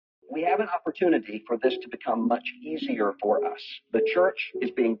We have an opportunity for this to become much easier for us. The church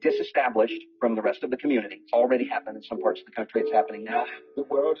is being disestablished from the rest of the community. It's already happened in some parts of the country. It's happening now. The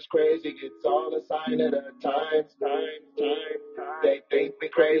world is crazy. It's all a sign of the times. They think we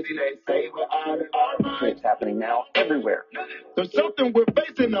crazy. They say we're out of our minds. It's happening now everywhere. There's something we're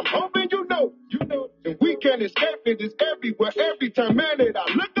facing. I'm hoping you know. And we can't escape it. It's everywhere. Every time, man, that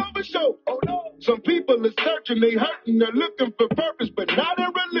I look over show. Oh no. Some people are searching. They hurting. They're looking for purpose, but not in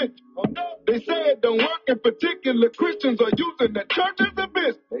religion. Oh no. They say it don't work. In particular, Christians are using the church as a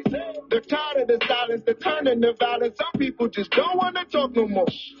business. They say they're tired of the silence. They're turning to violence. Some people just don't want to talk no more.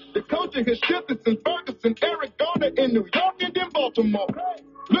 The culture has shifted since Ferguson, Eric Garner in New York and in Baltimore.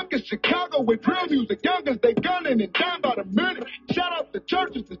 Look at Chicago with drill music, youngers they gunning and down by the minute. Shout out to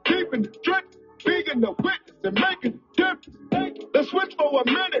churches that's keeping the strict, being the witness and making a difference. Let's switch for a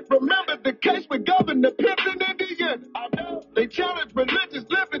minute. Remember the case with Governor Pitts in Indiana. I know they challenged religious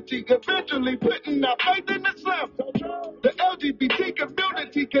liberty, eventually putting our faith in the slum. The LGBT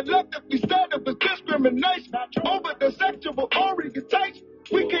community collectively stand up as discrimination over the sexual orientation.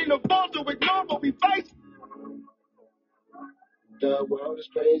 We can't afford to ignore what we face. The world is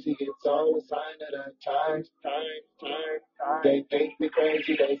crazy, it's all a sign of the times. They think we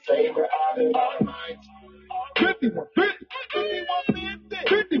crazy, they say we're out of our minds. 5150,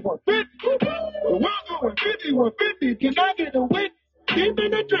 5150. The world going 5150. Can I get a win? Keep in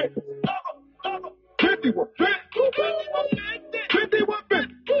the drink. 5150,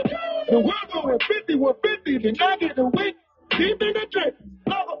 5150. The world going 5150. Can I get a win? Keep in the drink.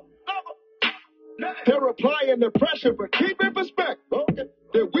 They're applying the pressure, but keep in respect. Okay.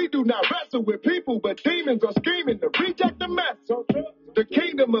 That we do not wrestle with people, but demons are scheming to reject the mess. The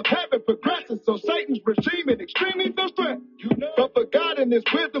kingdom of heaven progresses, so Satan's regime is extremely no threat. But for God and his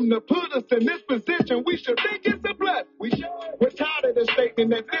wisdom to put us in this position, we should think it's a blessing. We're tired of the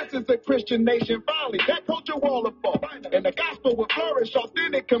statement that this is a Christian nation. Finally, that culture wall will fall. And the gospel will flourish,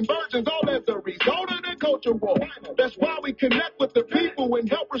 authentic conversions, all as a result of the culture war. That's why we connect with the people and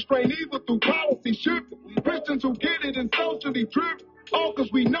help restrain evil through policy shift. Christians who get it and socially drift. All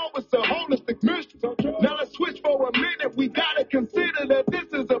because we know it's a holistic mission. Now let's switch for a minute. We gotta consider that this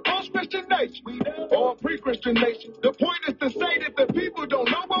is a post-Christian nation or a pre-Christian nation. The point is to say that the people don't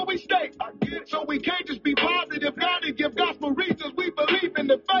know where we stay. So we can't just be positive. Gotta give gospel reasons we believe in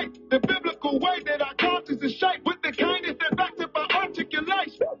the faith. The biblical way that our conscience is shaped with the kindness that backs up our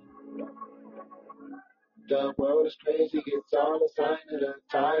articulation. The world is crazy, it's all a sign of the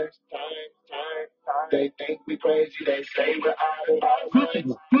times. They think we crazy, they say we're out of our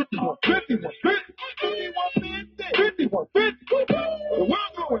minds. 5150. The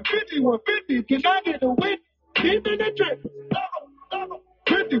world going 5150. Can I get a win? Keep in the drip.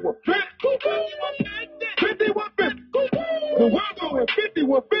 5150. The world going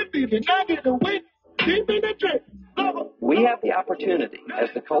 5150. Can I get a win? Keep in the drip. We have the opportunity,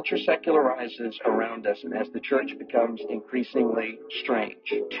 as the culture secularizes around us and as the church becomes increasingly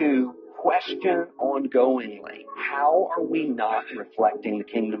strange, to question ongoingly, how are we not reflecting the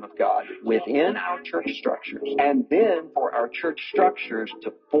kingdom of God within our church structures? And then for our church structures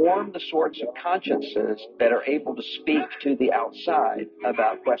to form the sorts of consciences that are able to speak to the outside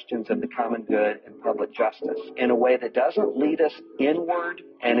about questions of the common good and public justice in a way that doesn't lead us inward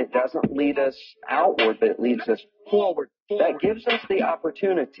and it doesn't lead us outward, but it leads us forward. That gives us the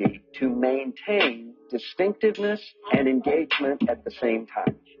opportunity to maintain distinctiveness and engagement at the same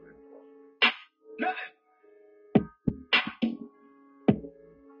time.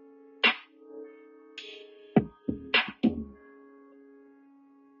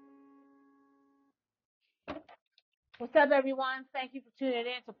 What's up, everyone? Thank you for tuning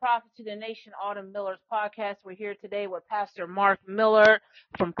in to Prophet to the Nation, Autumn Miller's podcast. We're here today with Pastor Mark Miller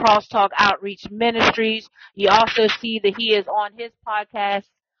from Crosstalk Outreach Ministries. You also see that he is on his podcast,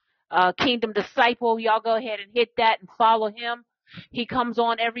 Kingdom Disciple. Y'all go ahead and hit that and follow him. He comes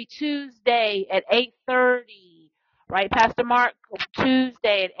on every Tuesday at 8:30. Right, Pastor Mark?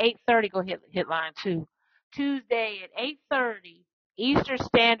 Tuesday at 8:30. Go hit line 2. Tuesday at 8:30 Eastern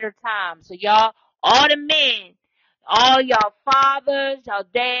Standard Time. So y'all, all the men, all y'all fathers, your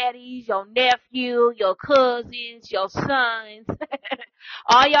daddies, your nephew, your cousins, your sons,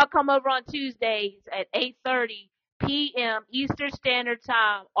 all y'all come over on Tuesdays at 8:30 p.m. Eastern Standard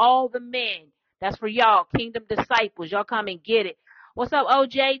Time. All the men. That's for y'all, Kingdom Disciples. Y'all come and get it. What's up,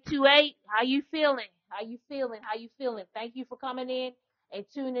 OJ28? How you feeling? How you feeling? Thank you for coming in and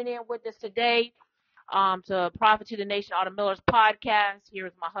tuning in with us today to Prophet to the Nation, Autumn Miller's podcast. Here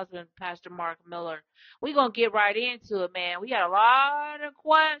is my husband, Pastor Mark Miller. We're going to get right into it, man. We got a lot of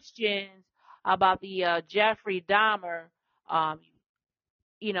questions about the Jeffrey Dahmer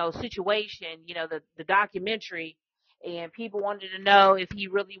situation, the documentary, and people wanted to know if he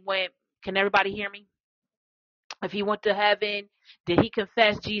really went. Can everybody hear me? If he went to heaven, did he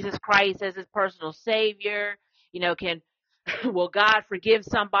confess Jesus Christ as his personal savior? Can will God forgive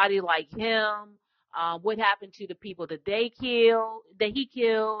somebody like him? What happened to the people that he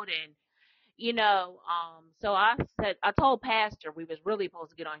killed, and so I told Pastor we was really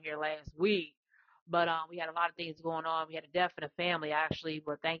supposed to get on here last week, but we had a lot of things going on. We had a death in the family actually,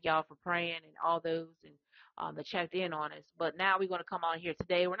 but thank y'all for praying and all those and that checked in on us. But now we're going to come on here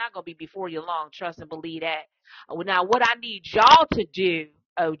today. We're not going to be before you long. Trust and believe that. Now, what I need y'all to do,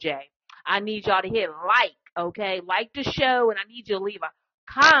 OJ, I need y'all to hit like, okay? Like the show, and I need you to leave a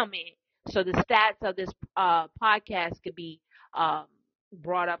comment so the stats of this podcast could be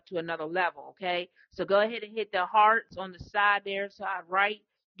brought up to another level, okay? So go ahead and hit the hearts on the side there, side right.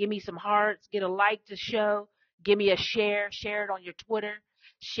 Give me some hearts. Get a like to show. Give me a share. Share it on your Twitter.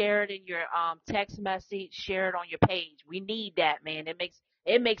 Share it in your text message. Share it on your page. We need that, man. It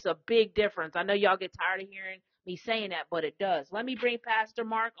makes a big difference. I know y'all get tired of hearing me saying that, but it does. Let me bring Pastor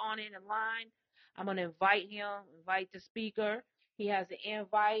Mark on in line. I'm going to invite the speaker. He has an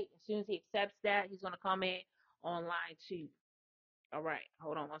invite. As soon as he accepts that, he's going to come in online too. All right.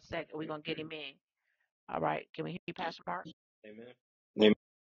 Hold on 1 second. We're going to get him in. All right. Can we hear you, Pastor Mark? Amen. Amen.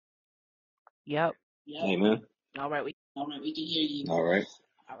 Yep. Amen. All right. We can hear you. All right.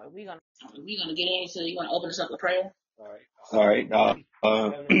 All right. We're gonna get in. So you want to open us up with prayer? All right.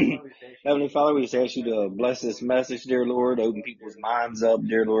 Heavenly Father, we just ask you to bless this message, dear Lord. Open people's minds up,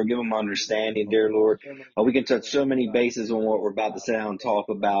 dear Lord. Give them understanding, dear Lord. We can touch so many bases on what we're about to say and talk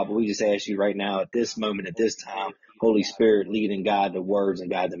about, but we just ask you right now at this moment, at this time, Holy Spirit, lead and guide the words and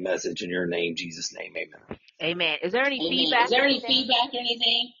guide the message in your name, Jesus' name. Amen. Amen. Is there any feedback? Is there any feedback or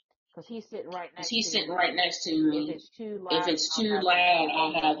anything? Because he's sitting right next to me. If it's too loud,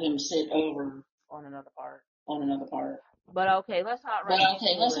 I'll have him sit over on another part. But okay, let's hop right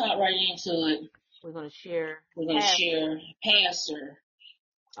into it. We're gonna share. Pastor.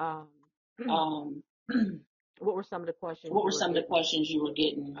 What were some of the questions you were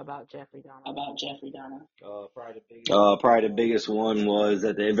getting about Jeffrey Dahmer? Probably the biggest one was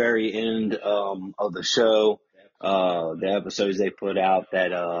at the very end of the show, the episodes they put out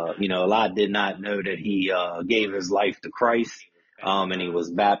that a lot did not know that he gave his life to Christ, and he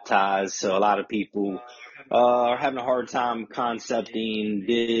was baptized. So a lot of people are having a hard time concepting,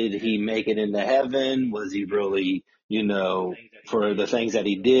 did he make it into heaven? Was he really, for the things that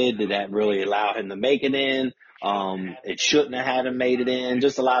he did that really allow him to make it in? It shouldn't have had him made it in.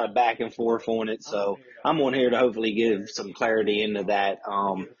 Just a lot of back and forth on it. So I'm on here to hopefully give some clarity into that,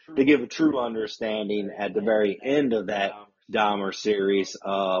 to give a true understanding at the very end of that Dahmer series,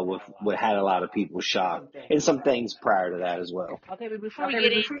 with what had a lot of people shocked, and some things prior to that as well. Okay, but before we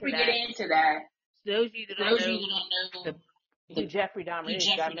get into that, those of you that don't know who Jeffrey Dahmer is,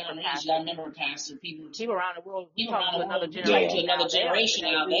 you got to remember, Pastor. People around the world, we talk to another generation now.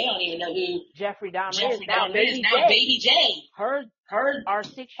 They don't even know who Jeffrey Dahmer is. Now, Baby J. Her our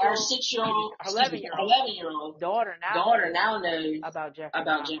 6-year-old, 11-year-old daughter now knows about Jeffrey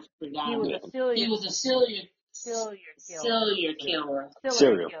Dahmer. He was a serial killer. That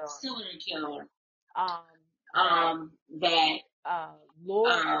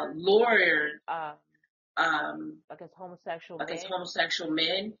lured like his homosexual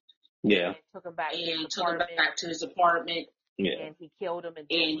men. Yeah. And took him back to his apartment. Yeah. And he killed him and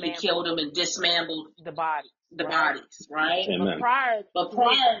dismantled the bodies. Right? Amen. But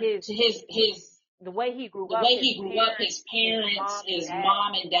prior to his the way he grew up, his parents, his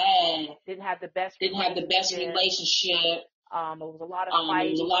mom and dad didn't have the best relationship. There was a lot of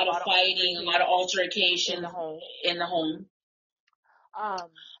fighting, a lot of altercation in the home.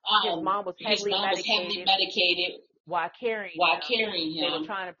 His mom was heavily medicated while carrying him.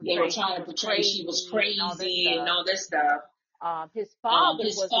 They were trying to portray she was crazy and all this stuff. His father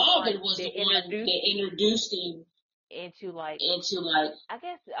was the one that introduced him into I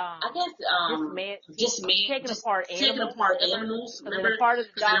guess this man taking apart animals. Remember, part of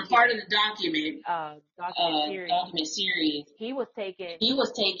the document series, he was taking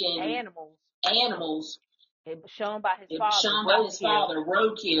animals. Shown by his father,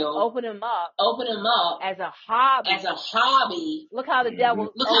 roadkill. Open him up as a hobby. Look how the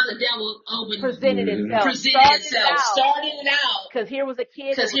devil presented itself. Started it out. Because here was a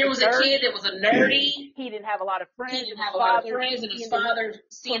kid that was a nerdy. He didn't have a lot of friends. And his father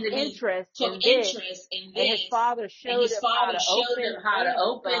seemed to took interest in this. And his father showed him how to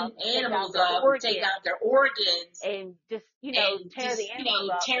open animals up, take out their organs, and just tear the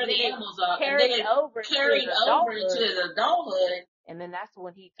animals up, and then carry it over into his adulthood And then that's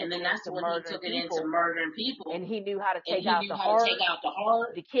when he And took then it that's into when he murdering took it into people. murdering people. And he knew how to And take he out knew the how to take heart, out the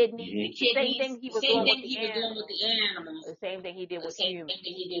heart, the kidneys, the the same kidneys, thing he the was same doing with thing the he was doing with animals, the animals, the same thing he did the with same humans. thing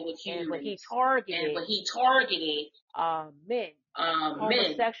that he did with humans. But he targeted men,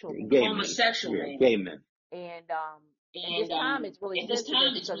 homosexual men, gay men. and at this time it's really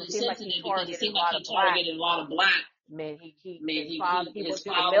sensitive because it seemed like he targeted a lot of black men. He his went through the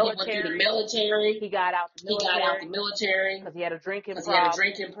father, he went through the military. He got out the military because he had a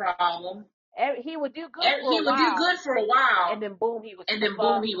drinking problem. He would do good for a while, and then boom, he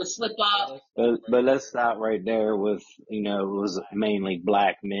would slip up. But let's stop right there with, it was mainly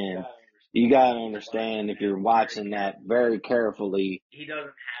black men. You gotta understand, if you're watching that very carefully,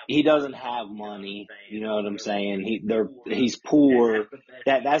 he doesn't have money. You know what I'm saying? He's poor.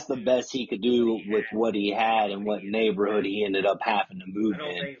 That's the best he could do with what he had and what neighborhood he ended up having to move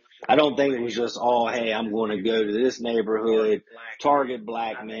in. I don't think it was just, hey, I'm going to go to this neighborhood, target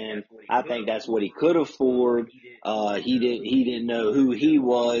black men. I think that's what he could afford. He didn't know who he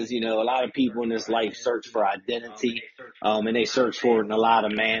was. A lot of people in this life search for identity, and they search for it in a lot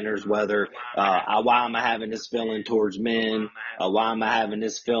of manners, whether, why am I having this feeling towards men? Why am I having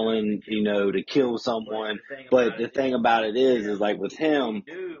this feeling, to kill someone? But the thing about it is like with him,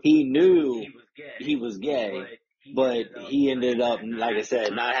 he knew he was gay, but he ended up, like I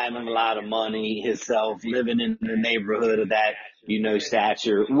said, not having a lot of money himself, living in the neighborhood of that,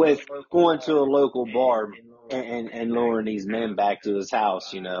 stature, with going to a local bar and luring these men back to his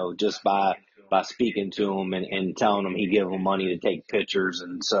house, just by speaking to him and telling him he'd give them money to take pictures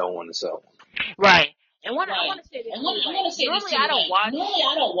and so on and so on. Right. And I want to say this too. Normally I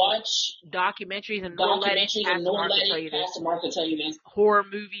don't watch documentaries, and nor let it. Pastor Mark will tell you this. Horror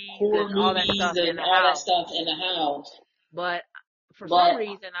movies and all that stuff in the house. But for some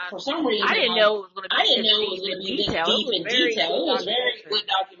reason, I didn't know it was going to be this deep in detail. It was very good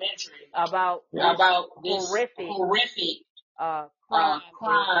documentary about this horrific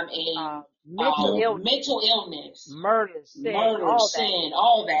crime and mental illness, murder, sin,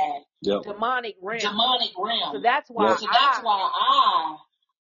 all that. Yep. Demonic realm. So that's why I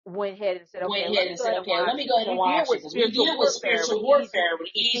went ahead and said, okay, let me go ahead and watch it. We deal with spiritual warfare.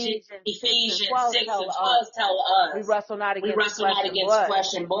 Ephesians 6 and 12 tell us we wrestle not against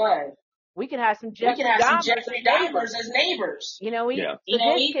flesh and blood. We can have some Jeffrey Dahmers as neighbors. We can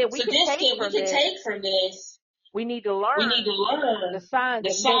take from this. We need to learn the signs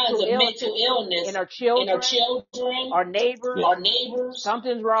of mental illness in our children, our neighbors.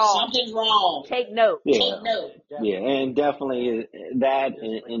 Something's wrong. Take note. Yeah, and definitely that,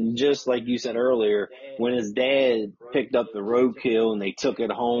 and just like you said earlier, when his dad picked up the roadkill and they took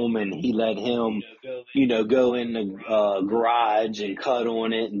it home and he let him, go in the garage and cut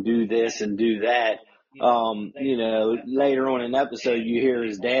on it and do this and do that. Later on in the episode, you hear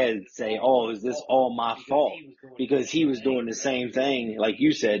his dad say, is this all my fault? Because he was doing the same thing, like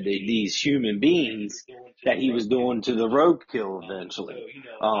you said, these human beings that he was doing to the roadkill eventually.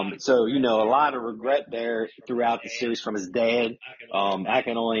 So, a lot of regret there throughout the series from his dad. I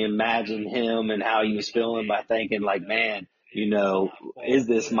can only imagine him and how he was feeling by thinking like, man, is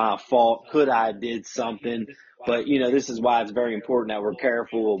this my fault? Could I did something? But, this is why it's very important that we're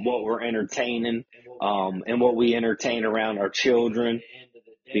careful of what we're entertaining, and what we entertain around our children.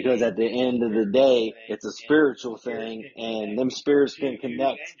 Because at the end of the day, it's a spiritual thing, and them spirits can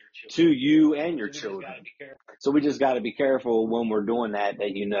connect to you and your children. So we just got to be careful when we're doing that,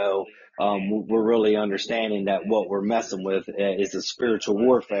 we're really understanding that what we're messing with is a spiritual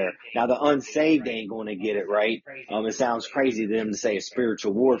warfare. Now, the unsaved ain't going to get it right. It sounds crazy to them to say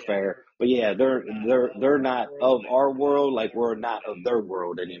spiritual warfare, but yeah, they're not of our world, like we're not of their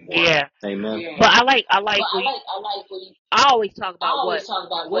world anymore. Yeah. Amen. Yeah. But I like I always talk about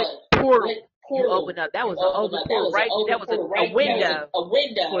what portal you open up. That was an open portal, right? That was a window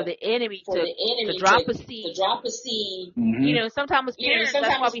for the enemy to drop a seed. Mm-hmm. Sometimes as parents,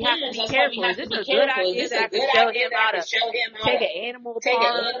 that's why we have to be careful. Is this a good idea that I can show him how to take an animal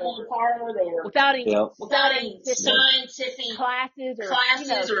apart without any scientific classes or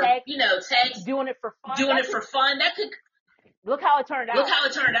text, doing it for fun? That could look how it turned out.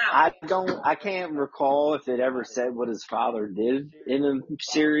 I can't recall if it ever said what his father did in the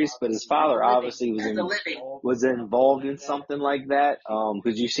series, but his father obviously was involved in something like that.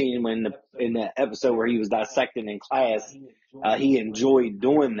 Because you seen him in the episode where he was dissecting in class, he enjoyed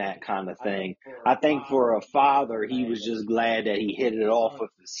doing that kind of thing. I think for a father, he was just glad that he hit it off with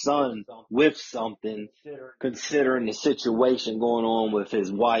his son with something, considering the situation going on with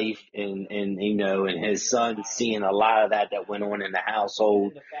his wife and his son, seeing a lot of that went on in the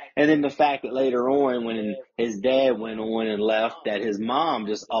household. And then the fact that later on, when his dad went on and left, that his mom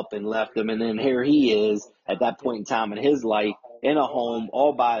just up and left him. And then here he is at that point in time in his life in a home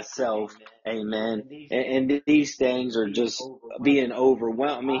all by himself. Amen. And these things are just being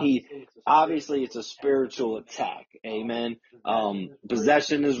overwhelmed. I mean, obviously it's a spiritual attack. Amen.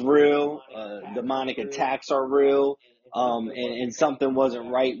 Possession is real. Demonic attacks are real. And something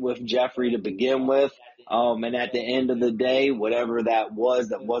wasn't right with Jeffrey to begin with. And at the end of the day, whatever that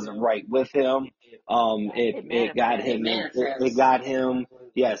wasn't right with him, it got him,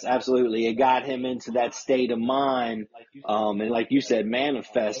 yes, absolutely. It got him into that state of mind. And like you said,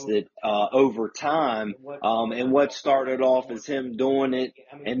 manifested, over time. And what started off as him doing it.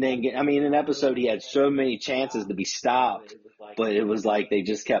 And then, in an episode, he had so many chances to be stopped, but it was like they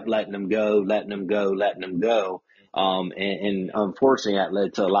just kept letting him go. And unfortunately that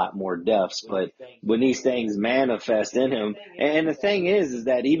led to a lot more deaths. But when these things manifest in him, and the thing is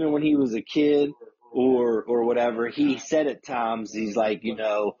that even when he was a kid or whatever, he said at times, he's like,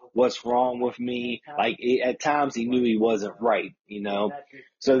 what's wrong with me? Like at times he knew he wasn't right,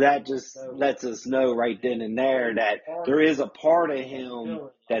 So that just lets us know right then and there that there is a part of him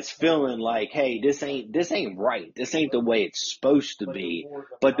that's feeling like, hey, this ain't right. This ain't the way it's supposed to be.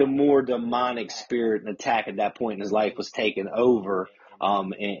 But the more demonic spirit and attack at that point in his life was taking over,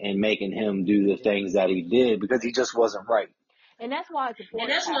 and making him do the things that he did because he just wasn't right. And that's why it's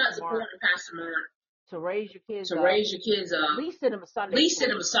important, Pastor Mark, to raise your kids up. At least send them a Sunday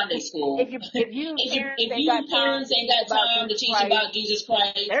school. If you parents ain't got time to teach about Jesus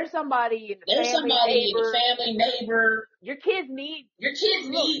Christ, there's somebody in the family, neighbor. Your kids need a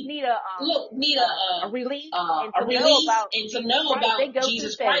release and to know about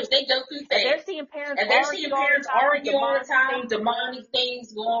Jesus Christ. They go through things. They're seeing parents argue all the time, demonic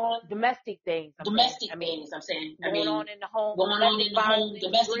things going on, domestic things. I'm saying going on in the home,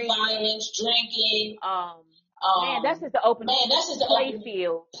 domestic violence, drinking. Man, that's just the open playground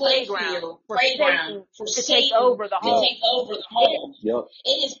for Satan to take over the home. Yep.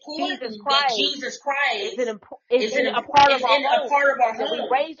 It is important that Jesus Christ is in a part of our home. We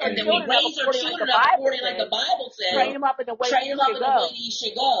raise our children up according like the Bible says. Train them up in the way he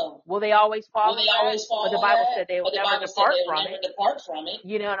should go. Will they always follow? But the Bible said they will never depart from it.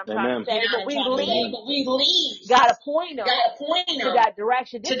 You know what I'm trying to say? But we lead. Gotta point them to that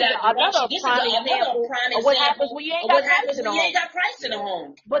direction. This is another prime example of what happens when you ain't got Christ in the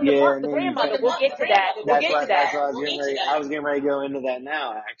home. But the grandmother, we'll get to that. I was getting ready to go into that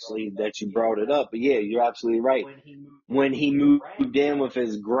now, actually, that you brought it up. But yeah, you're absolutely right. When he moved in with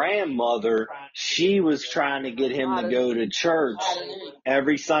his grandmother, she was trying to get him to go to church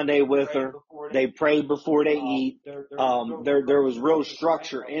every Sunday with her. They prayed before they eat. There was real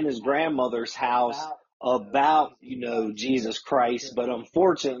structure in his grandmother's house about, Jesus Christ. But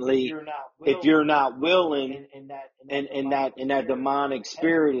unfortunately, if you're not willing and that demonic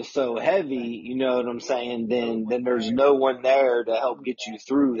spirit is so heavy, you know what I'm saying, then there's no one there to help get you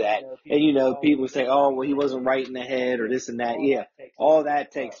through that. And, people say, oh, well, he wasn't right in the head or this and that. Yeah, all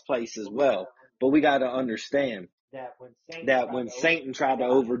that takes place as well. But we got to understand that when Satan tried to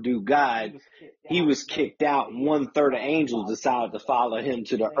overdo God, he was kicked out, and 1/3 of angels decided to follow him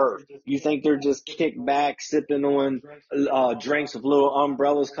to the earth. You think they're just kicked back, sipping on drinks with little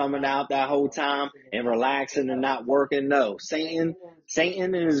umbrellas coming out that whole time and relaxing and not working? No. Satan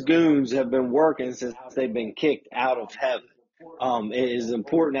and his goons have been working since they've been kicked out of heaven. It is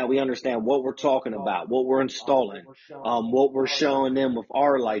important that we understand what we're talking about, what we're installing, what we're showing them with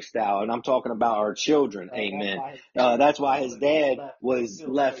our lifestyle. And I'm talking about our children. Amen. That's why his dad was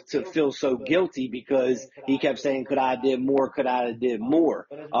left to feel so guilty, because he kept saying, could I have did more?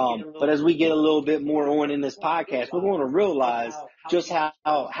 But as we get a little bit more on in this podcast, we're going to realize just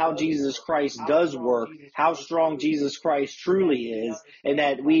how Jesus Christ does work, how strong Jesus Christ truly is, and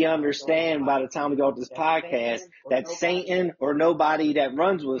that we understand by the time we go to this podcast that Satan or nobody that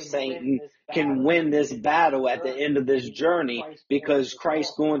runs with Satan can win this battle at the end of this journey, because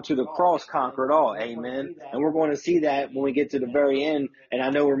Christ going to the cross conquered all. Amen. And we're going to see that when we get to the very end. And I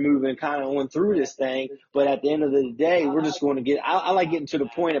know we're moving kind of on through this thing, but at the end of the day, we're just going to I like getting to the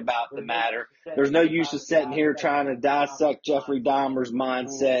point about the matter. There's no use of sitting here trying to dissect Jeffrey Dahmer's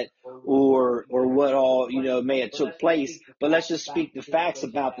mindset or what all, may have took place. But let's just speak the facts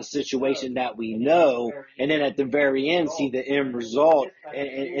about the situation that we know. And then at the very end, see the end result.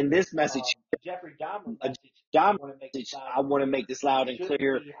 And this message, Dahmer's message, I want to make this loud and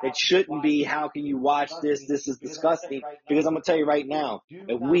clear. It shouldn't be, how can you watch this? This is disgusting. Because I'm going to tell you right now,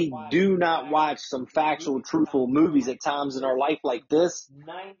 if we do not watch some factual, truthful movies at times in our life like this,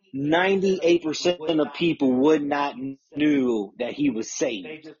 98% of people would not knew that he was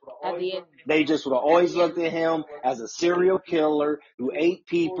saved. They just would have always looked at him as a serial killer who ate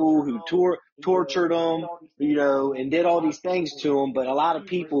people, who tortured them, and did all these things to them. But a lot of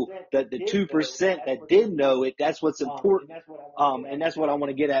people, the 2% that did know it, that's what's important. And that's what I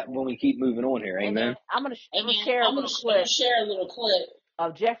want to get at when we keep moving on here. Amen. I'm going to share a little clip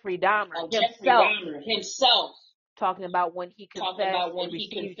of Jeffrey Dahmer himself talking about when he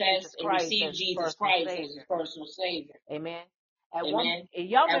confessed and received Jesus Christ as his personal Savior. Amen.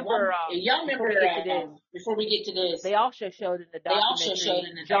 Y'all remember, before we get to this, they also showed in the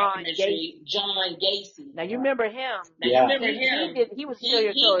documentary John Gacy. Now you remember him. Yeah. He was a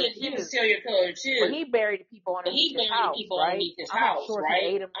serial killer too. But he buried people underneath his house,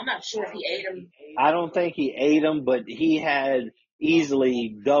 right? I'm not sure if he ate them. I don't think he ate them, but he had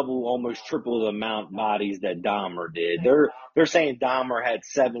easily double, almost triple the amount of bodies that Dahmer did. They're saying Dahmer had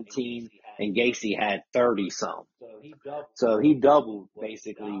 17 and Gacy had 30 some. So he doubled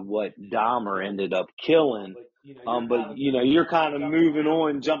basically what Dahmer ended up killing. But you're kind of moving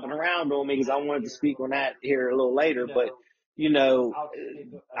on, jumping around on me because I wanted to speak on that here a little later. But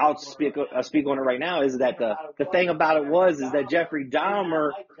I'll speak on it right now. Is that the thing about it is that Jeffrey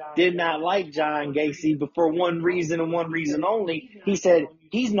Dahmer did not like John Gacy, but for one reason and one reason only. He said,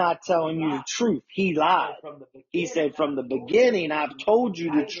 he's not telling you the truth. He lied. He said, from the beginning, I've told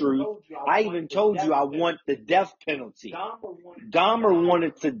you the truth. I even told you I want the death penalty. Dahmer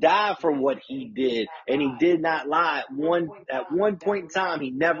wanted to die for what he did, and he did not lie. At one point in time, he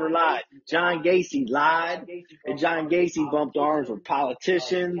never lied. John Gacy lied, and John Gacy bumped arms with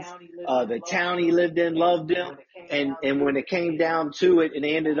politicians. The town he lived in loved him, and when it came down to it, and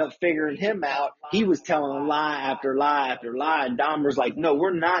they ended up figuring him out, he was telling lie after lie after lie, and Dahmer's like, no,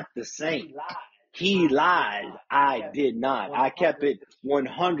 we're not the same. He lied. I did not. I kept it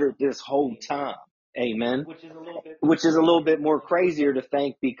 100 this whole time. Amen. Which is a little bit more crazier to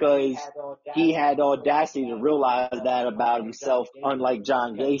think, because he had audacity to realize that about himself, unlike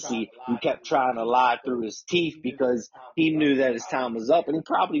John Gacy, who kept trying to lie through his teeth because he knew that his time was up, and he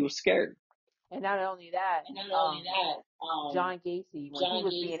probably was scared. And not only that, John Gacy, when he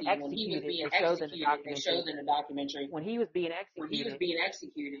was being executed, they showed in the documentary, when he was being executed,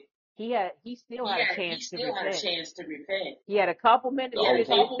 he still had a chance to repent. He had a couple minutes.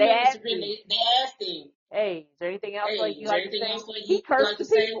 They asked him, "Hey, is there anything else you like to say?" He cursed the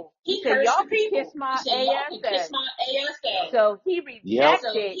people. He said, "Y'all can kiss my ass." So he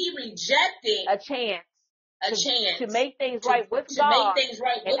rejected a chance to make things right with God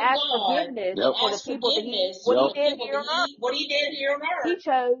and ask forgiveness for the people that what he did here on earth.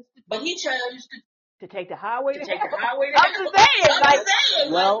 He chose to take the highway to hell. I'm just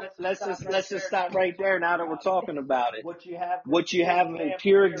saying. Well, let's just stop right there now that we're talking about it. What you have a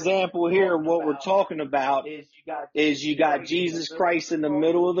pure example here of what we're talking about is you got Jesus Christ in the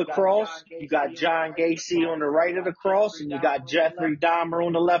middle of the cross, you got John Gacy on the right of the cross, and you got Jeffrey Dahmer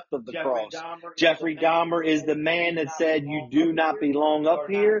on the left of the cross. Jeffrey Dahmer is the man that said, you do not belong up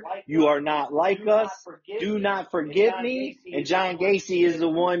here, you are not like us, do not forget me. And John Gacy is the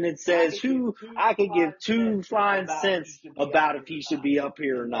one that says, I could give two flying cents about if he should be up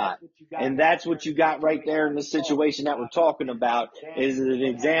here or not. And that's what you got right there in the situation that we're talking about, is an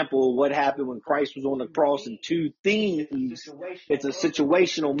example of what happened when Christ was on the cross in two thieves. It's a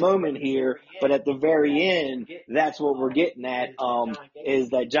situational moment here, but at the very end, that's what we're getting at,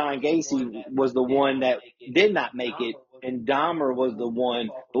 is that John Gacy was the one that did not make it, and Dahmer was the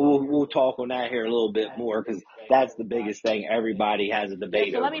one, but we'll talk on that here a little bit more, because that's the biggest thing everybody has a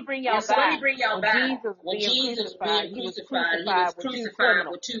debate over. Let me bring y'all back. When Jesus was being crucified, he was crucified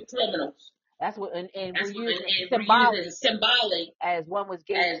with two criminals. That's what, and we're using symbolic, as one was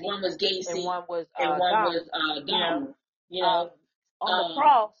Gacy and one was Dahmer.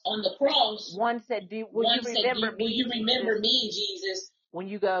 On the cross, one said, "Will you remember me, Jesus? When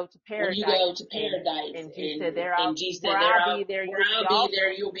you go to paradise." And Jesus said, "There I'll be there.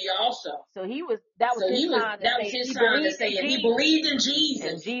 You'll be also." So that was his sign to say he believed in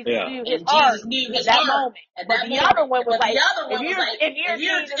Jesus. And Jesus knew his heart at that moment. The other one was like, if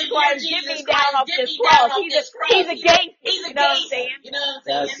you're Jesus Christ, get me down off this cross. He's a Gacy. You know what I'm saying?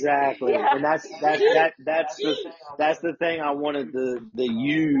 Exactly. Yeah. And that's the thing I wanted to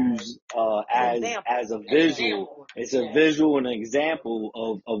use as a visual. It's a visual and an example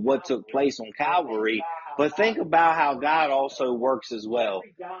of what took place on Calvary, but think about how God also works as well.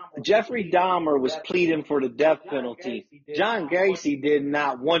 Jeffrey Dahmer was pleading for the death penalty. John Gacy did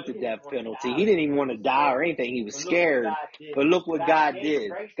not want the death penalty. He didn't even want to die or anything. He was scared. But look what God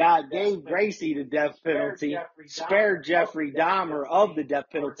did. God gave Gacy the death penalty, spared Jeffrey Dahmer of the death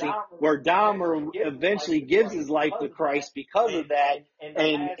penalty, where Dahmer eventually gives his life to Christ because of that.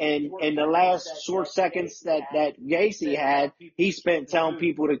 And the last short seconds that Gacy had, he spent telling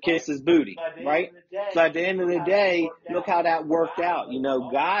people to kiss his booty, right? So at the end of the day, look how that worked out. You know,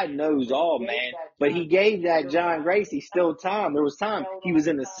 God knows all, man. But he gave that John Gacy still time. There was time. He was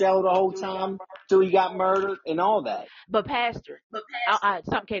in the cell the whole time till he got murdered and all that. But Pastor,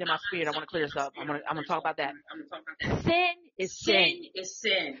 something came to my spirit. I want to clear this up. I'm gonna talk about that. Sin is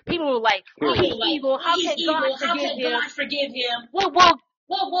sin. People are like, oh, he's evil. How can God forgive him?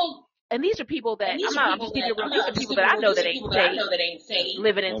 Well, and these are people that I'm just keeping it real. These are people that I know that ain't saved,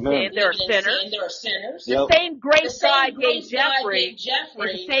 living in sin. They're sinners. The same grace God gave Jeffrey is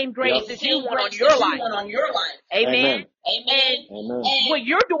the same grace that you want on your life. Amen. And what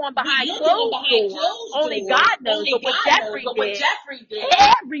you're doing behind closed doors, only God knows. But what Jeffrey did,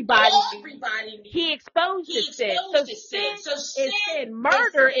 everybody knew. He exposed his sin. So sin is sin.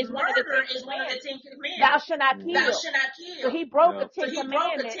 Murder is one of the Ten Commandments. Thou shalt not kill. So he broke the Ten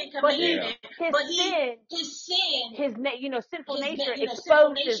Commandments, but his sin, sinful nature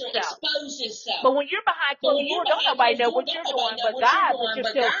exposed itself. But when you're behind closed doors, don't nobody know what you're doing but God,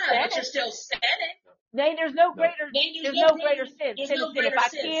 but you're still sinning. There's no greater sin. Sin is sin. If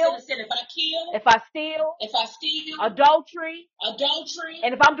I kill, if I steal, adultery,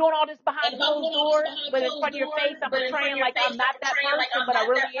 and if I'm doing all this behind closed doors, but in front of your face, I'm portraying like I'm not that person, but I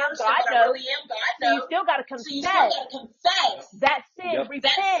really am, God knows. So you still got to confess that sin,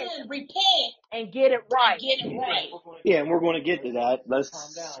 repent, and get it right. Yeah, and we're going to get to that.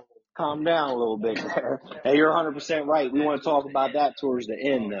 Let's calm down a little bit there. Hey, you're 100% right. We want to talk about that towards the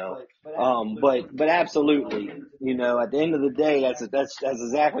end, though. But absolutely, you know, at the end of the day, that's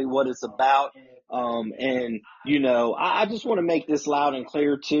exactly what it's about. And you know, I just want to make this loud and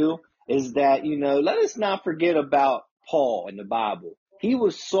clear too, is that, you know, let us not forget about Paul in the Bible. He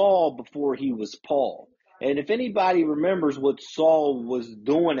was Saul before he was Paul. And if anybody remembers what Saul was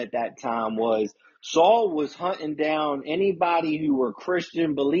doing at that time, was Saul was hunting down anybody who were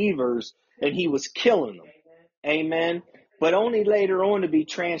Christian believers, and he was killing them. Amen. But only later on to be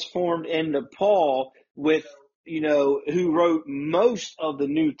transformed into Paul, with, you know, who wrote most of the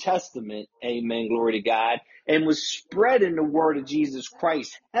New Testament. Amen. Glory to God. And was spreading the word of Jesus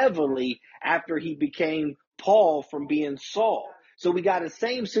Christ heavily after he became Paul from being Saul. So we got the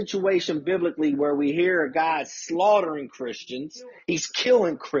same situation biblically where we hear a guy slaughtering Christians. He's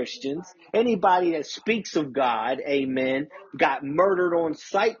killing Christians. Anybody that speaks of God, amen, got murdered on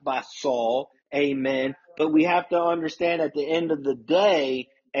sight by Saul, amen. But we have to understand at the end of the day,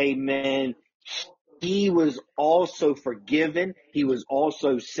 amen, he was also forgiven. He was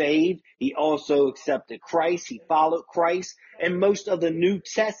also saved. He also accepted Christ. He followed Christ. And most of the New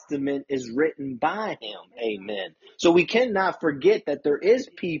Testament is written by him. Amen. So we cannot forget that there is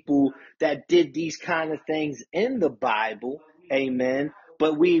people that did these kind of things in the Bible. Amen.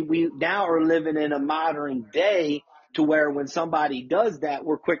 But we now are living in a modern day to where when somebody does that,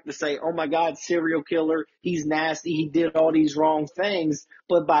 we're quick to say, oh my God, serial killer, he's nasty, he did all these wrong things.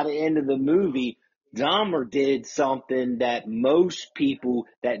 But by the end of the movie, Dahmer did something that most people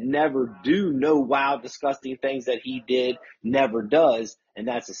that never do know wild, disgusting things that he did never does, and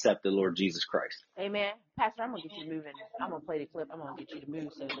that's accept the Lord Jesus Christ. Amen. Pastor, I'm going to get you moving. I'm going to play the clip. I'm going to get you to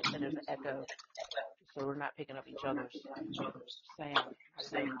move so there's an echo, so we're not picking up each other's sound. I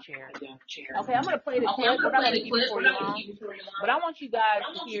sit in the chair. Okay, I'm going to play the clip. We're not going to keep it for you long, but I want you guys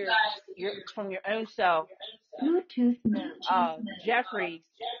to hear from your own self. Bluetooth mode. Jeffrey's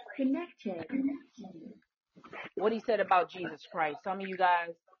Connected. What he said about Jesus Christ. Some of you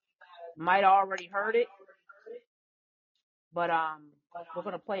guys might have already heard it, but we're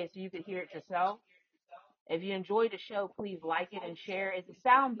going to play it so you can hear it yourself. If you enjoyed the show, please like it and share. Does it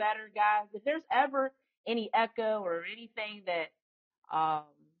sound better, guys? If there's ever any echo or anything that,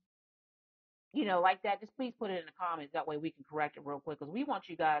 you know, like that, just please put it in the comments. That way we can correct it real quick, because we want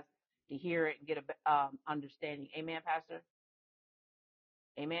you guys to hear it and get a understanding. Amen, Pastor?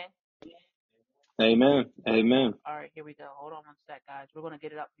 Amen? Amen. Amen. All right, here we go. Hold on one sec, guys. We're going to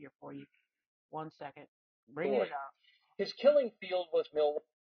get it up here for you. 1 second. Bring it up. His killing field was Milwaukee.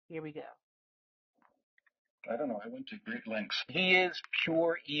 Here we go. I don't know. I went to great lengths. He is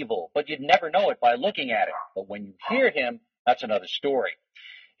pure evil, but you'd never know it by looking at him. But when you hear him, that's another story.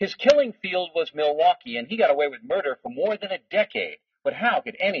 His killing field was Milwaukee, and he got away with murder for more than a decade. But how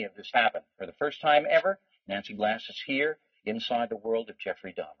could any of this happen? For the first time ever, Nancy Glass is here inside the world of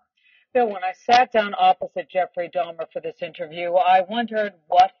Jeffrey Dahmer. Bill, when I sat down opposite Jeffrey Dahmer for this interview, I wondered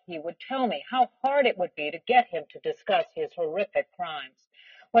what he would tell me, how hard it would be to get him to discuss his horrific crimes.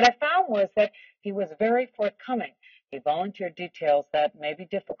 What I found was that he was very forthcoming. He volunteered details that may be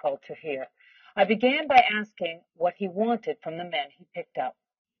difficult to hear. I began by asking what he wanted from the men he picked up.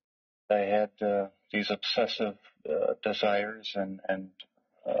 I had these obsessive desires and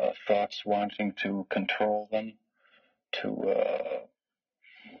thoughts wanting to control them, to,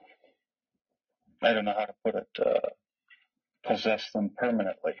 I don't know how to put it, possess them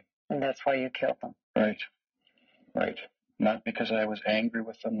permanently. And that's why you killed them. Right. Not because I was angry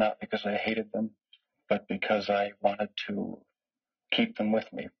with them, not because I hated them, but because I wanted to keep them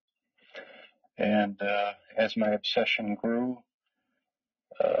with me. And as my obsession grew,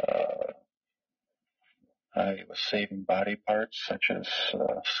 I was saving body parts such as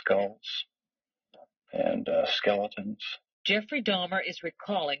skulls and skeletons. Jeffrey Dahmer is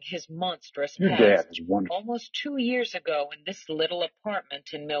recalling his monstrous Your past. dad is wonderful. Almost 2 years ago in this little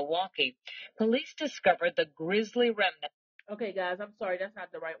apartment in Milwaukee, police discovered the grisly remnant. Okay, guys, I'm sorry. That's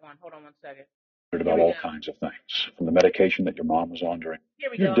not the right one. Hold on one second. About all kinds of things, from the medication that your mom was on during.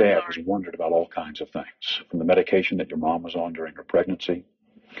 Your dad has wondered about all kinds of things, from the medication that your mom was on during her pregnancy,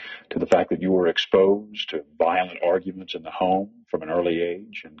 to the fact that you were exposed to violent arguments in the home from an early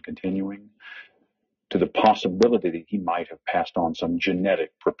age and continuing, to the possibility that he might have passed on some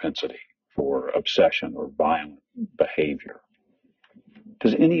genetic propensity for obsession or violent behavior.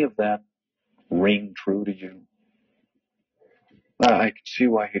 Does any of that ring true to you? I can see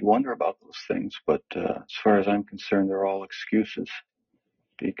why he'd wonder about those things, but as far as I'm concerned, they're all excuses,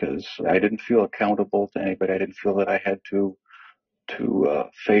 because I didn't feel accountable to anybody. I didn't feel that I had to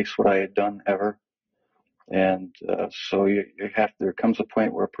face what I had done ever. And so there comes a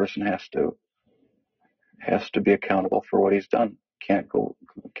point where a person has to be accountable for what he's done. Can't go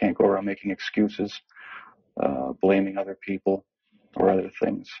around making excuses, blaming other people or other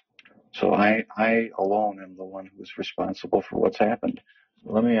things. So I alone am the one who's responsible for what's happened.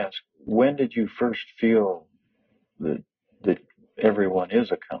 Let me ask, when did you first feel that everyone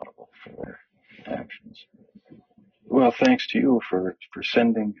is accountable for their actions? Well, thanks to you for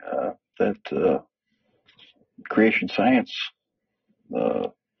sending that creation science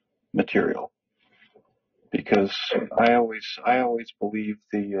material, because I always believed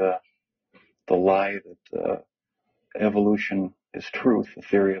the lie that evolution is truth, the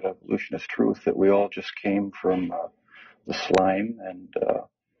theory of evolution is truth, that we all just came from the slime, and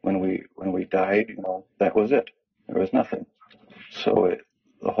when we died, that was it. There was nothing. So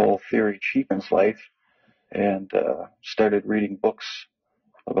the whole theory cheapens life, and started reading books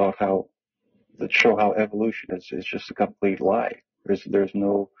about that show how evolution is just a complete lie. There's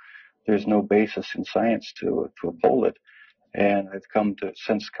no basis in science to uphold it, and I've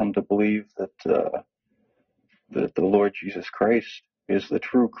since come to believe that that the Lord Jesus Christ is the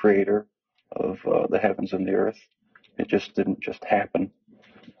true creator of the heavens and the earth. It just didn't just happen.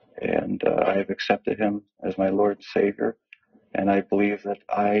 And I have accepted him as my Lord and Savior. And I believe that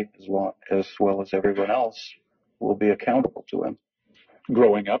I, as well as everyone else, will be accountable to him.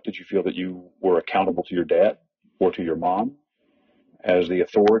 Growing up, did you feel that you were accountable to your dad or to your mom as the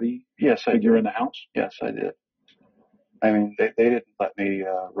authority figure in the house? Yes, I did. I mean, they didn't let me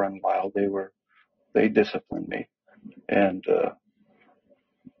run wild. They disciplined me. And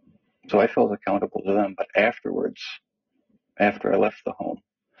so I felt accountable to them. But afterwards, after I left the home,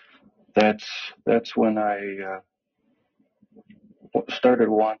 that's when I started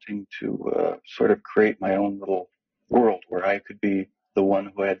wanting to sort of create my own little world where I could be the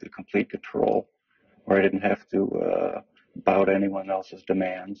one who had the complete control, where I didn't have to bow to anyone else's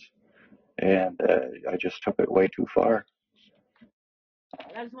demands. And I just took it way too far.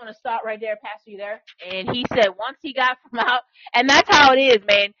 I just want to stop right there, Pastor, you there? And he said once he got from out, and that's how it is,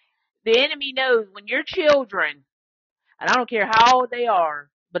 man. The enemy knows when your children, and I don't care how old they are,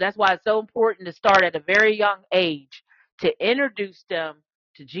 but that's why it's so important to start at a very young age to introduce them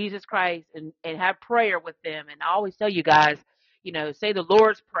to Jesus Christ and have prayer with them. And I always tell you guys, say the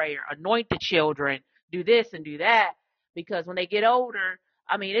Lord's Prayer, anoint the children, do this and do that, because when they get older,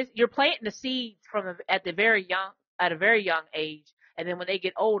 I mean, you're planting the seeds at a very young age, and then when they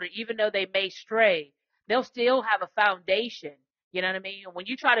get older, even though they may stray, they'll still have a foundation. You know what I mean? And when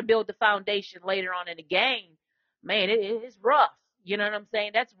you try to build the foundation later on in the game, man, it's rough. You know what I'm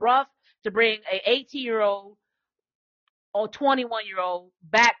saying? That's rough to bring a 18-year-old or 21-year-old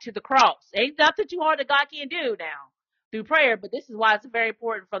back to the cross. Ain't nothing too hard that God can't do now through prayer, but this is why it's very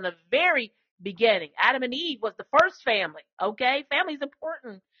important from the very beginning. Adam and Eve was the first family. Okay. Family is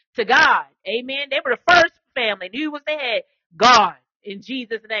important to God. Amen. They were the first family. And who was the head? God, in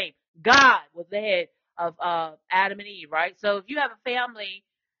Jesus' name. God was the head of Adam and Eve, right? So if you have a family,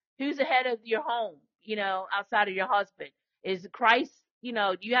 who's the head of your home, outside of your husband? Is Christ, do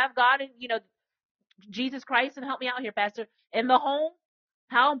you have God and, Jesus Christ, and help me out here, Pastor, in the home?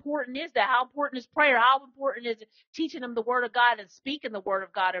 How important is that? How important is prayer? How important is teaching them the word of God and speaking the word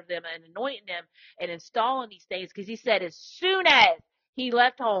of God of them and anointing them and installing these things? Because he said as soon as he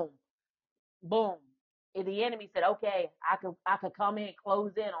left home, boom. And the enemy said, okay, I could come in and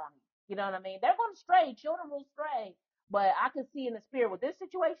close in on you. You know what I mean? They're going to stray. Children will stray. But I could see in the spirit with this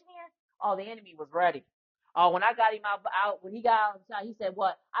situation here, oh, the enemy was ready. Oh, when I got him out, when he got outside, he said,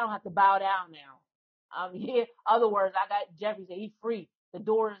 what? I don't have to bow down now. Here, other words, I got Jeffrey said he's free. The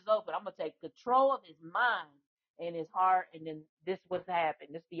door is open. I'm going to take control of his mind and his heart. And then this was happened.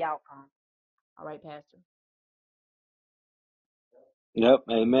 This is the outcome. All right, Pastor. Yep,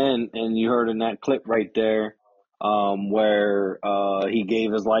 amen. And you heard in that clip right there, where he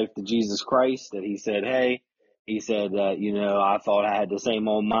gave his life to Jesus Christ, that he said, hey, he said that, I thought I had the same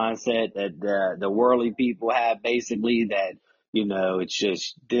old mindset that the worldly people have, basically, that, it's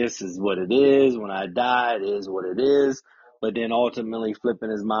just, this is what it is. When I die, it is what it is. But then ultimately flipping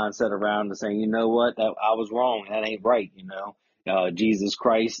his mindset around and saying, you know what, that I was wrong. That ain't right, Jesus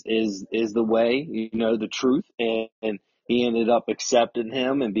Christ is the way, the truth, and he ended up accepting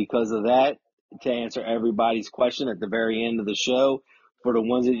him, and because of that, to answer everybody's question at the very end of the show, for the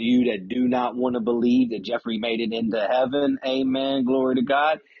ones of you that do not want to believe that Jeffrey made it into heaven, amen, glory to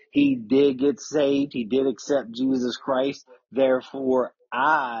God, he did get saved, he did accept Jesus Christ, therefore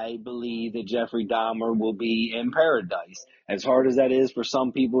I believe that Jeffrey Dahmer will be in paradise. As hard as that is for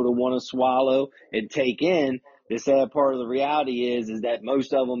some people to want to swallow and take in, the sad part of the reality is that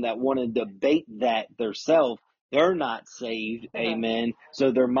most of them that want to debate that themselves, they're not saved, amen.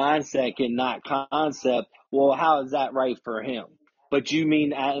 So their mindset cannot concept, well, how is that right for him? But you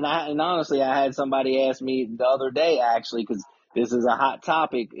mean, and honestly, I had somebody ask me the other day, actually, because this is a hot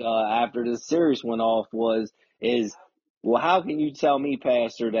topic after this series went off, well, how can you tell me,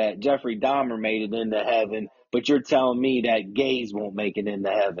 Pastor, that Jeffrey Dahmer made it into heaven, but you're telling me that gays won't make it into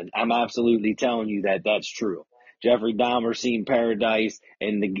heaven? I'm absolutely telling you that that's true. Jeffrey Dahmer seen paradise,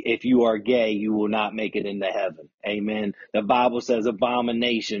 and if you are gay, you will not make it into heaven. Amen. The Bible says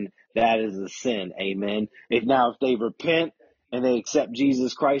abomination, that is a sin. Amen. If they repent and they accept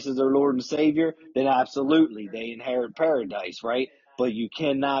Jesus Christ as their Lord and Savior, then absolutely they inherit paradise, right? But you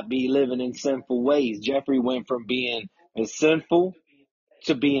cannot be living in sinful ways. Jeffrey went from being sinful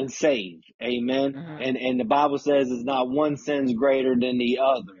to being saved. Amen. Mm-hmm. And the Bible says it's not one sin's greater than the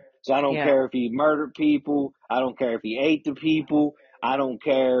other. So I don't care if he murdered people. I don't care if he ate the people. I don't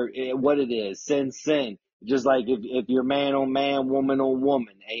care what it is. Sin. Just like if you're man on man, woman on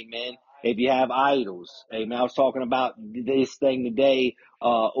woman. Amen. If you have idols. Amen. I was talking about this thing today,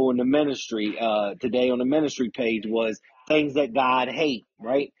 on the ministry, today on the ministry page, was things that God hates,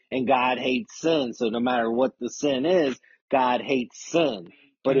 right? And God hates sin. So no matter what the sin is, God hates sin.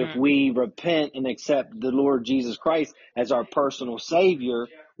 But if we repent and accept the Lord Jesus Christ as our personal Savior,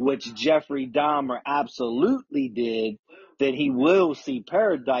 which Jeffrey Dahmer absolutely did, then he will see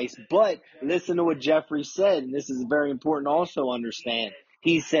paradise. But listen to what Jeffrey said, and this is very important to also understand.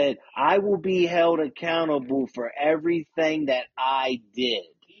 He said, I will be held accountable for everything that I did.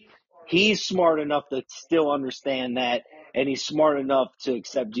 He's smart enough to still understand that, and he's smart enough to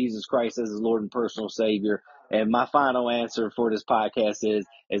accept Jesus Christ as his Lord and personal Savior. And my final answer for this podcast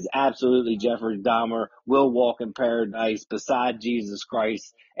is absolutely Jeffrey Dahmer will walk in paradise beside Jesus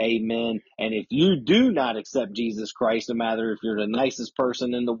Christ. Amen. And if you do not accept Jesus Christ, no matter if you're the nicest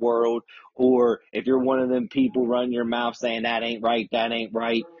person in the world, or if you're one of them people running your mouth saying that ain't right,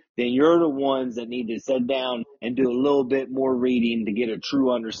 then you're the ones that need to sit down and do a little bit more reading to get a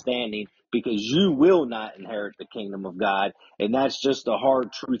true understanding, because you will not inherit the kingdom of God. And that's just the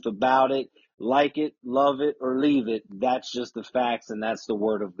hard truth about it. Like it, love it, or leave it. That's just the facts, and that's the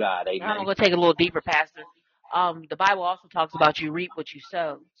word of God. Amen. I'm going to take a little deeper, Pastor. The Bible also talks about you reap what you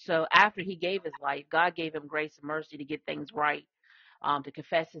sow. So after he gave his life, God gave him grace and mercy to get things right, to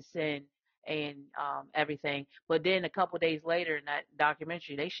confess his sin and everything. But then a couple of days later in that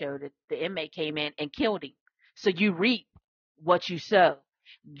documentary, they showed that the inmate came in and killed him. So you reap what you sow.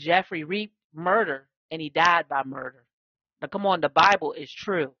 Jeffrey reaped murder, and he died by murder. Now, come on, the Bible is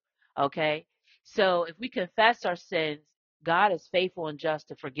true, okay? So if we confess our sins, God is faithful and just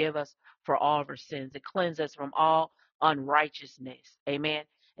to forgive us for all of our sins, to cleanse us from all unrighteousness. Amen.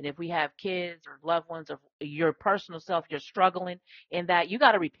 And if we have kids or loved ones or your personal self, you're struggling in that, you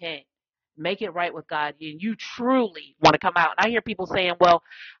got to repent. make it right with God, and you truly want to come out. And I hear people saying, well,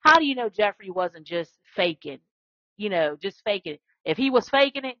 how do you know Jeffrey wasn't just faking? Just faking it. If he was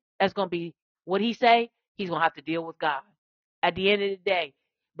faking it, that's going to be what he say. He's going to have to deal with God at the end of the day.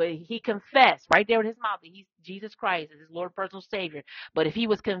 But he confessed right there in his mouth that he's Jesus Christ is his Lord, personal Savior. But if he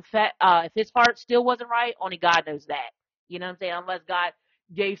was if his heart still wasn't right, only God knows that. You know what I'm saying? Unless God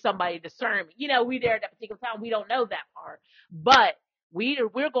gave somebody discernment. We there at that particular time. We don't know that part. But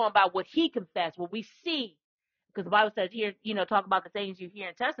we're going by what he confessed, what we see. Because the Bible says here, talk about the things you hear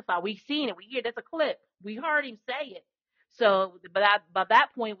and testify. We've seen it. We hear. That's a clip. We heard him say it. So, but by that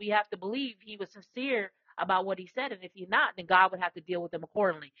point, we have to believe he was sincere about what he said. And if he's not, then God would have to deal with him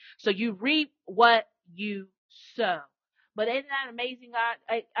accordingly. So you reap what you sow. But isn't that amazing,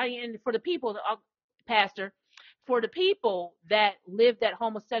 God? And for the people, Pastor, for the people that lived that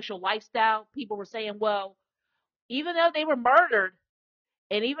homosexual lifestyle, people were saying, well, even though they were murdered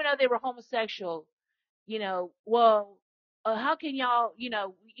and even though they were homosexual, well, how can y'all,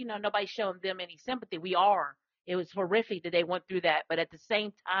 nobody's showing them any sympathy. We are. It was horrific that they went through that. But at the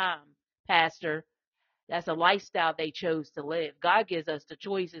same time, Pastor, that's a lifestyle they chose to live. God gives us the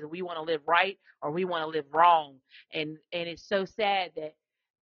choices. We want to live right or we want to live wrong. And it's so sad that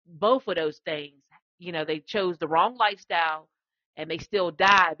both of those things, they chose the wrong lifestyle and they still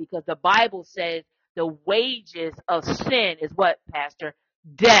die because the Bible says the wages of sin is what, Pastor?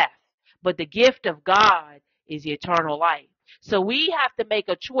 Death. But the gift of God is eternal life. So we have to make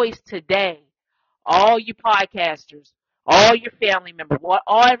a choice today. All you podcasters, all your family members,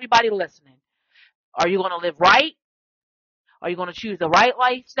 all everybody listening. Are you going to live right? Are you going to choose the right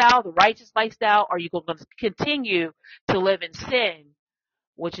lifestyle, the righteous lifestyle? Or are you going to continue to live in sin,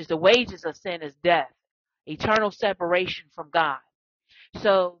 which is the wages of sin is death, eternal separation from God?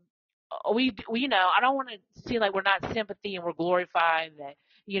 So we I don't want to seem like we're not sympathy and we're glorifying that,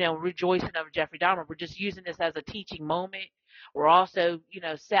 rejoicing over Jeffrey Dahmer. We're just using this as a teaching moment. We're also,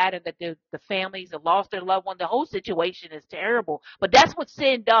 saddened that the families have lost their loved one. The whole situation is terrible, but that's what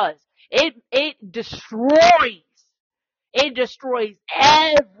sin does. It destroys. It destroys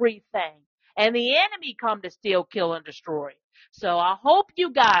everything. And the enemy come to steal, kill, and destroy. So I hope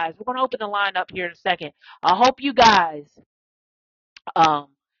you guys, we're going to open the line up here in a second. I hope you guys um,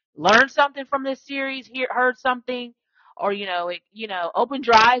 learned something from this series, heard something, or opened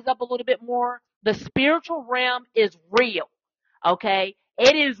your eyes up a little bit more. The spiritual realm is real. Okay,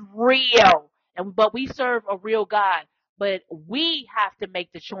 it is real, but we serve a real God. But we have to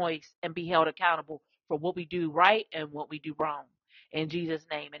make the choice and be held accountable for what we do right and what we do wrong. In Jesus'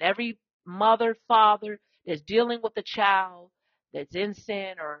 name, and every mother, father that's dealing with a child that's in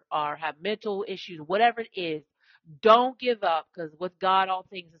sin or have mental issues, whatever it is, don't give up, because with God, all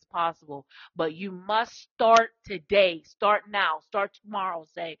things is possible. But you must start today. Start now. Start tomorrow.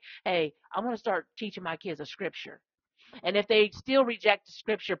 Say, hey, I'm going to start teaching my kids a scripture. And if they still reject the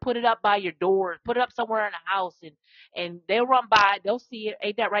scripture, put it up by your door, put it up somewhere in the house, and they'll run by it. They'll see it.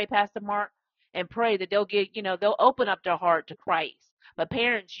 Ain't that right, Pastor Mark? And pray that they'll they'll open up their heart to Christ. But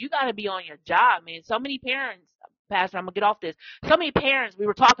parents, you got to be on your job, man. So many parents, Pastor, I'm going to get off this. So many parents, we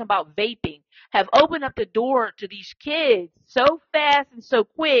were talking about vaping, have opened up the door to these kids so fast and so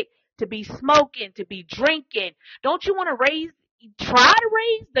quick to be smoking, to be drinking. Don't you want to try to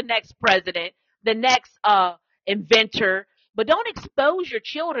raise the next president, the next, inventor, but don't expose your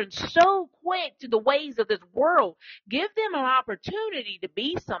children so quick to the ways of this world. Give them an opportunity to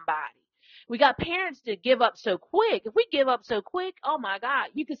be somebody. We got parents that give up so quick. If we give up so quick, oh my God,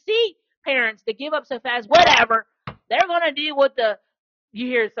 you can see parents that give up so fast, whatever. They're going to do what you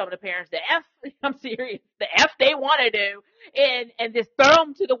hear some of the parents, I'm serious, the F they want to do, and just throw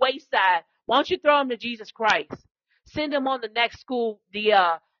them to the wayside. Why don't you throw them to Jesus Christ? Send them on the next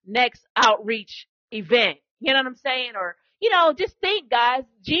next outreach event. You know what I'm saying? Or, just think, guys,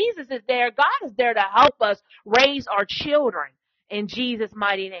 Jesus is there. God is there to help us raise our children in Jesus'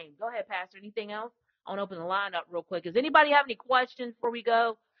 mighty name. Go ahead, Pastor. Anything else? I want to open the line up real quick. Does anybody have any questions before we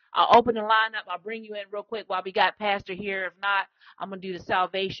go? I'll open the line up. I'll bring you in real quick while we got Pastor here. If not, I'm going to do the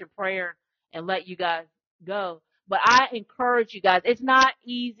salvation prayer and let you guys go. But I encourage you guys. It's not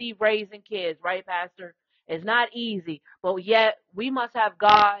easy raising kids, right, Pastor? It's not easy. But yet we must have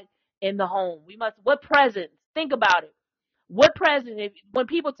God in the home. What presents? Think about it. What present? When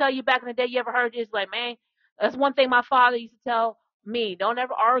people tell you back in the day, you ever heard this? Like, man, that's one thing my father used to tell me. Don't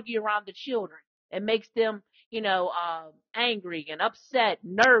ever argue around the children. It makes them, angry and upset,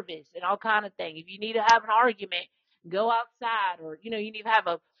 nervous, and all kind of things. If you need to have an argument, go outside, or you need to have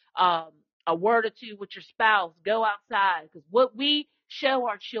a word or two with your spouse. Go outside, because what we show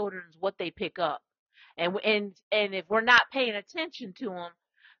our children is what they pick up, and if we're not paying attention to them,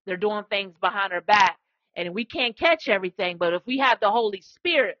 They're doing things behind our back. And we can't catch everything, but if we have the Holy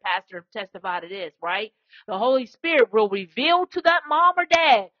Spirit, Pastor testified to this, right? The Holy Spirit will reveal to that mom or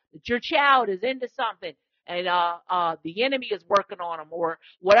dad that your child is into something, and the enemy is working on them, or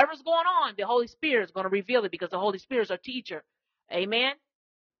whatever's going on. The Holy Spirit is going to reveal it because the Holy Spirit is our teacher. Amen.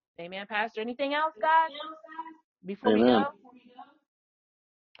 Amen, Pastor. Anything else, guys? Before we Amen. go?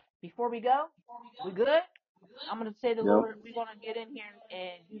 Before we go? We good? I'm going to say the Yep. Lord, we're going to get in here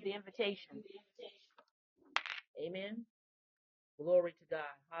and do the invitation. Amen. Glory to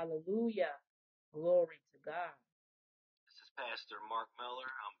God. Hallelujah. Glory to God. This is Pastor Mark Miller.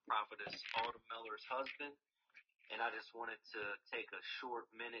 I'm Prophetess Autumn Miller's husband. And I just wanted to take a short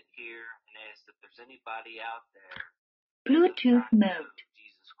minute here and ask if there's anybody out there Bluetooth mode.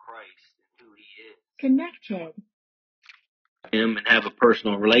 Jesus Christ and who he is. Connected. Him and have a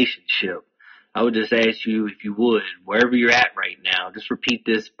personal relationship. I would just ask you, if you would, wherever you're at right now, just repeat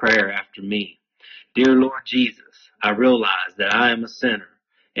this prayer after me. Dear Lord Jesus, I realize that I am a sinner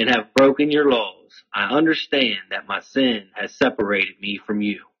and have broken your laws. I understand that my sin has separated me from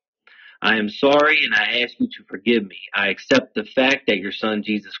you. I am sorry and I ask you to forgive me. I accept the fact that your son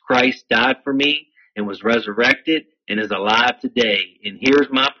Jesus Christ died for me and was resurrected and is alive today and hears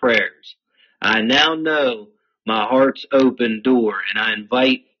my prayers. I now know my heart's open door and I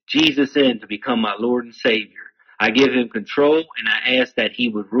invite Jesus in to become my Lord and Savior. I give him control and I ask that he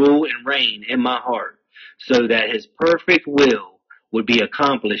would rule and reign in my heart so that his perfect will would be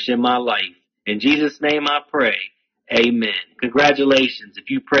accomplished in my life. In Jesus' name I pray. Amen. Congratulations. If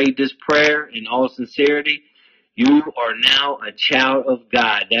you prayed this prayer in all sincerity, you are now a child of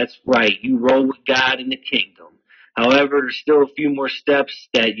God. That's right. You roll with God in the kingdom. However, there's still a few more steps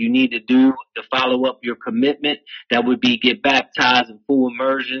that you need to do to follow up your commitment. That would be get baptized in full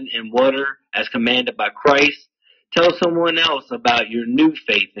immersion in water as commanded by Christ. Tell someone else about your new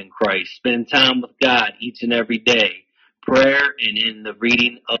faith in Christ. Spend time with God each and every day. Prayer and in the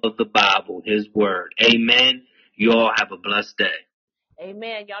reading of the Bible, his word. Amen. You all have a blessed day.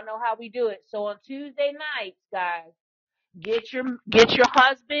 Amen. Y'all know how we do it. So on Tuesday nights, guys, get your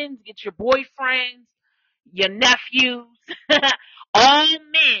husbands, get your boyfriends, your nephews, all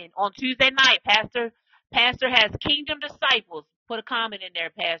men on Tuesday night. Pastor has Kingdom Disciples. Put a comment in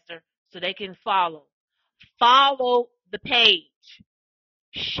there, Pastor, so they can follow. Follow the page.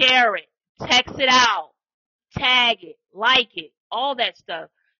 Share it. Text it out. Tag it, like it, all that stuff,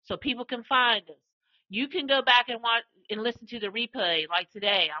 so people can find us. You can go back and watch and listen to the replay, like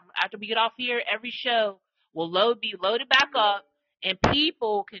today. After we get off here, every show will be loaded back up, and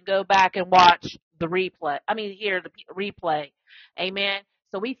people can go back and watch the replay. Hear the replay. Amen.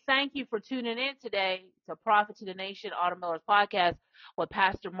 So we thank you for tuning in today to Prophet to the Nation, Autumn Miller's podcast with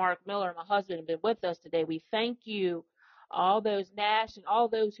Pastor Mark Miller and my husband have been with us today. We thank you, all those Nash and all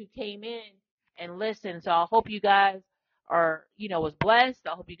those who came in and listen. So I hope you guys was blessed.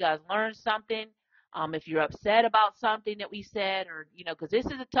 I hope you guys learned something. If you're upset about something that we said, or because this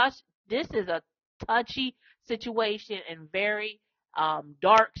is a touchy situation and very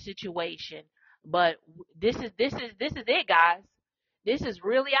dark situation. But this is it, guys. This is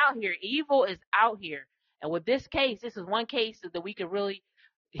really out here. Evil is out here, and with this case, this is one case that we could really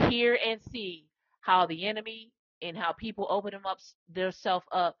hear and see how the enemy and how people open themselves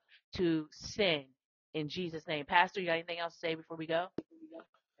up to sin in Jesus' name. Pastor, you got anything else to say before we go?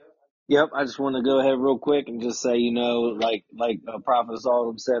 Yep, I just want to go ahead real quick and just say, like Prophet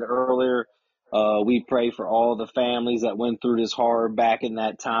Autumn said earlier, we pray for all the families that went through this horror back in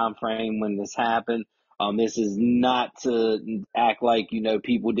that time frame when this happened. This is not to act like,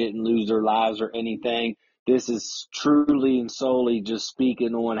 people didn't lose their lives or anything. This is truly and solely just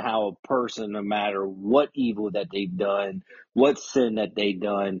speaking on how a person, no matter what evil that they've done, what sin that they've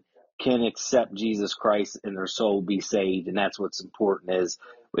done, can accept Jesus Christ and their soul be saved. And that's what's important, is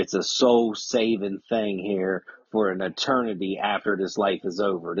it's a soul saving thing here for an eternity after this life is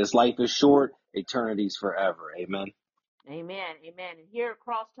over. This life is short, eternity's forever. Amen. Amen. Amen. And here at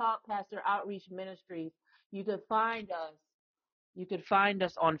Crosstalk Pastor Outreach Ministries, you can find us. You can find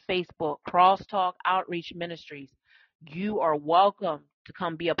us on Facebook, Crosstalk Outreach Ministries. You are welcome to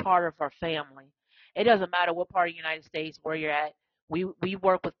come be a part of our family. It doesn't matter what part of the United States where you're at. We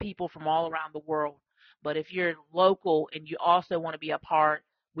work with people from all around the world. But if you're local and you also want to be a part,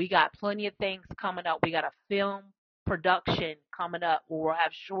 we got plenty of things coming up. We got a film production coming up where we'll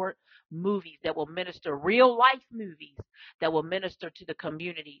have short movies that will minister, real life movies that will minister to the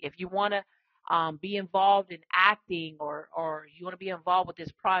community. If you want to be involved in acting, or you want to be involved with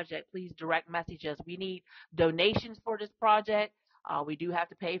this project, please direct message us. We need donations for this project. We do have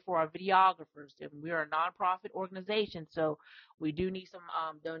to pay for our videographers, and we are a nonprofit organization, so we do need some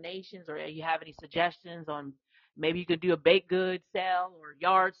donations, or you have any suggestions on maybe you could do a baked goods sale or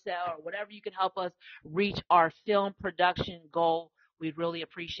yard sale or whatever you can help us reach our film production goal. We'd really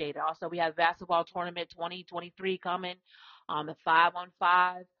appreciate it. Also, we have basketball tournament 2023 coming, the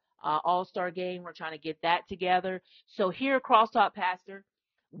 5-on-5 All-Star game. We're trying to get that together. So here at Crosstalk, Pastor,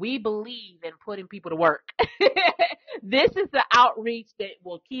 we believe in putting people to work. This is the outreach that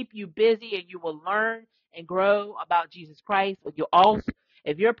will keep you busy, and you will learn and grow about Jesus Christ. But you also,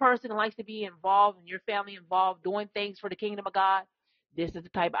 if you're a person that likes to be involved and your family involved doing things for the kingdom of God, this is the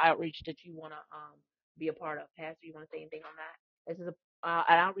type of outreach that you want to be a part of. Pastor, you want to say anything on that? This is an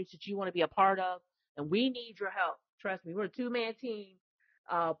outreach that you want to be a part of, and we need your help. Trust me, we're a two-man team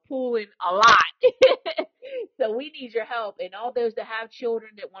pulling a lot. So we need your help. And all those that have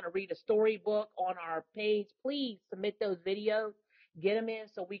children that want to read a storybook on our page, please submit those videos. Get them in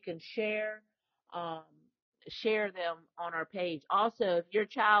so we can um, share them on our page. Also, if your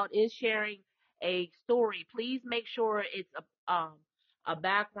child is sharing a story, please make sure it's a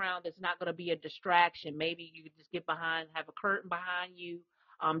background that's not going to be a distraction. Maybe you could just get behind, have a curtain behind you.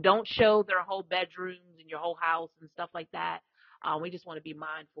 Don't show their whole bedrooms and your whole house and stuff like that. We just want to be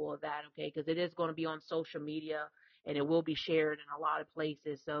mindful of that, okay? Because it is going to be on social media and it will be shared in a lot of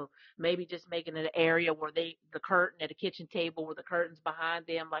places. So maybe just making it an area where the curtain at a kitchen table where the curtain's behind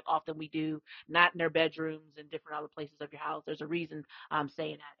them, like often we do, not in their bedrooms and different other places of your house. There's a reason I'm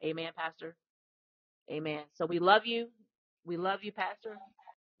saying that. Amen, Pastor? Amen. So we love you. We love you, Pastor.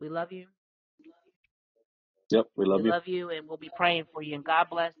 We love you. Yep, we We love you. love you, and we'll be praying for you. And God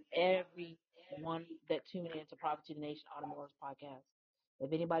bless everyone that tuned in to Prophet to the Nation Automotives podcast.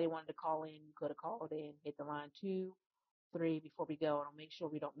 If anybody wanted to call in, you could have called in. Hit the line 2-3 before we go. And I'll make sure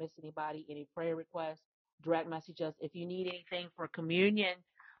we don't miss anybody. Any prayer requests, direct message us. If you need anything for communion,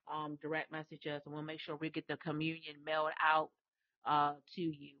 direct message us, and we'll make sure we get the communion mailed out to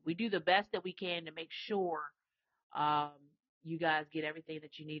you. We do the best that we can to make sure um, you guys get everything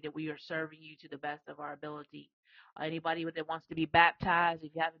that you need, that we are serving you to the best of our ability. Anybody that wants to be baptized,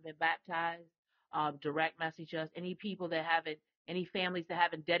 if you haven't been baptized, direct message us. Any families that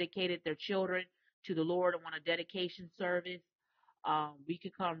haven't dedicated their children to the Lord and want a dedication service, we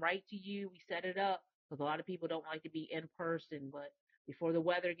could come right to you. We set it up because a lot of people don't like to be in person, but before the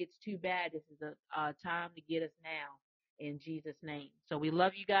weather gets too bad, this is the time to get us now in Jesus' name. So we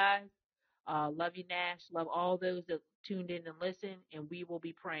love you guys. Love you, Nash. Love all those that tuned in and listened, and we will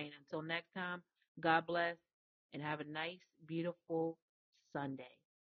be praying. Until next time, God bless and have a nice, beautiful Sunday.